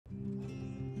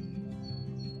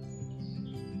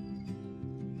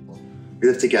We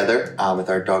live together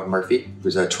with our dog Murphy,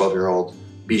 who's a 12-year-old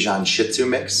Bichon Shih Tzu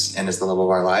mix and is the love of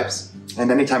our lives. And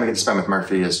anytime we get to spend with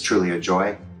Murphy is truly a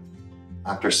joy.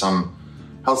 After some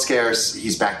health scares,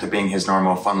 he's back to being his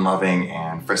normal fun-loving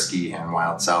and frisky and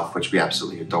wild self, which we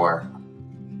absolutely adore.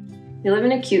 We live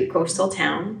in a cute coastal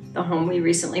town. The home we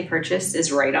recently purchased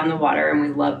is right on the water and we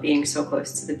love being so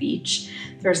close to the beach.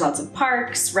 There's lots of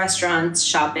parks, restaurants,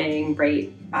 shopping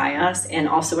right by us, and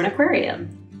also an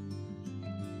aquarium.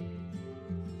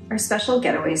 Our special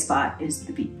getaway spot is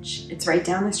the beach. It's right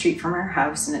down the street from our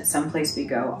house and it's someplace we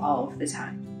go all of the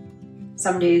time.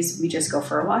 Some days we just go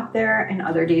for a walk there and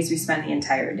other days we spend the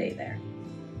entire day there.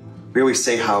 We always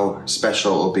say how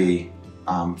special it will be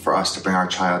for us to bring our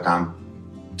child down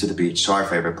to the beach, to our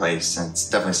favorite place, and it's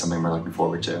definitely something we're looking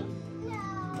forward to.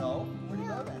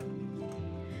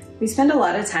 We spend a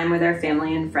lot of time with our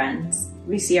family and friends.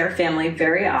 We see our family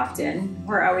very often.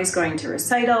 We're always going to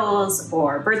recitals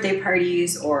or birthday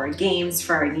parties or games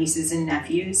for our nieces and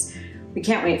nephews. We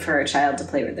can't wait for our child to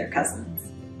play with their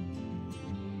cousins.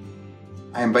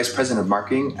 I am Vice President of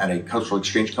Marketing at a cultural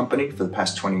exchange company for the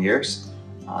past 20 years.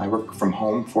 I work from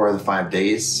home 4 of the 5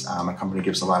 days. My company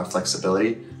gives a lot of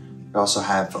flexibility. We also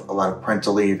have a lot of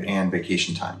parental leave and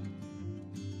vacation time.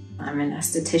 I'm an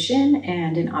esthetician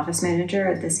and an office manager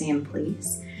at the same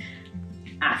place.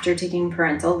 After taking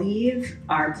parental leave,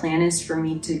 our plan is for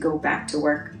me to go back to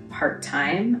work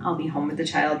part-time. I'll be home with the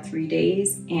child 3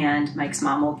 days, and Mike's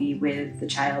mom will be with the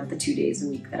child the 2 days a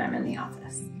week that I'm in the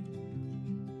office.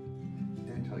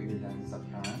 Did I tell you your dad is up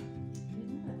front?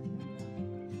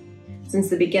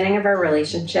 Since the beginning of our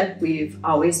relationship, we've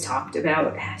always talked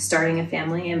about starting a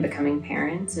family and becoming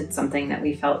parents. It's something that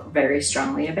we felt very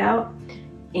strongly about.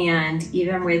 And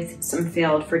even with some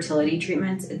failed fertility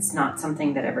treatments, it's not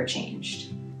something that ever changed.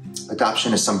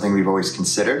 Adoption is something we've always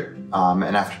considered,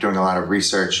 and after doing a lot of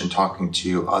research and talking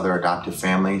to other adoptive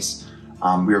families,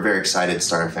 we were very excited to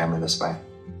start a family this way.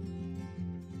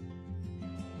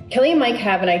 Kelly and Mike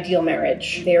have an ideal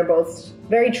marriage. They are both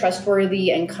very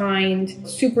trustworthy and kind,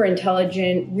 super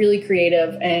intelligent, really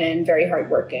creative, and very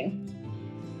hardworking.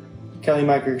 Kelly and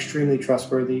Mike are extremely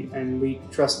trustworthy, and we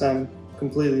trust them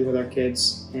completely with our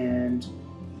kids, and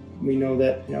we know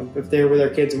that if they're with our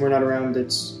kids and we're not around,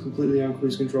 it's completely on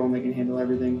cruise control and they can handle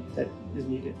everything that is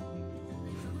needed.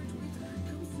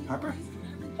 Harper?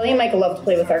 Kelly and Mike love to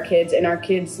play with our kids, and our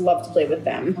kids love to play with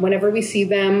them. Whenever we see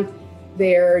them,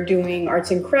 they're doing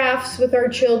arts and crafts with our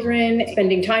children,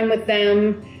 spending time with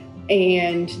them,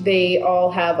 and they all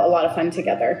have a lot of fun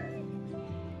together.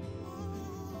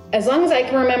 As long as I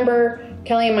can remember,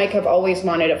 Kelly and Mike have always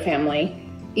wanted a family.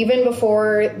 Even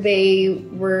before they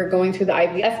were going through the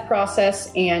IVF process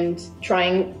and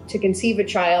trying to conceive a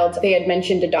child, they had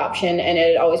mentioned adoption, and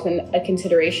it had always been a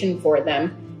consideration for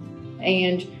them.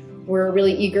 And we're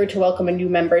really eager to welcome a new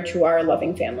member to our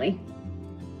loving family.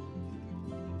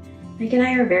 Mike and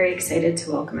I are very excited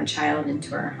to welcome a child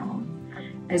into our home.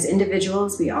 As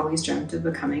individuals, we always dreamt of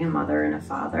becoming a mother and a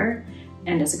father,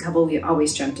 and as a couple, we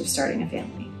always dreamt of starting a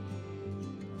family.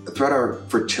 Throughout our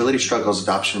fertility struggles,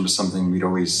 adoption was something we'd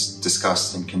always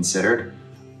discussed and considered,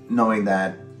 knowing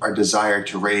that our desire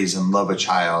to raise and love a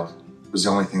child was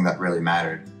the only thing that really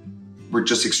mattered. We're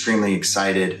just extremely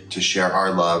excited to share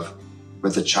our love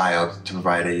with a child to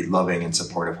provide a loving and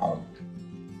supportive home.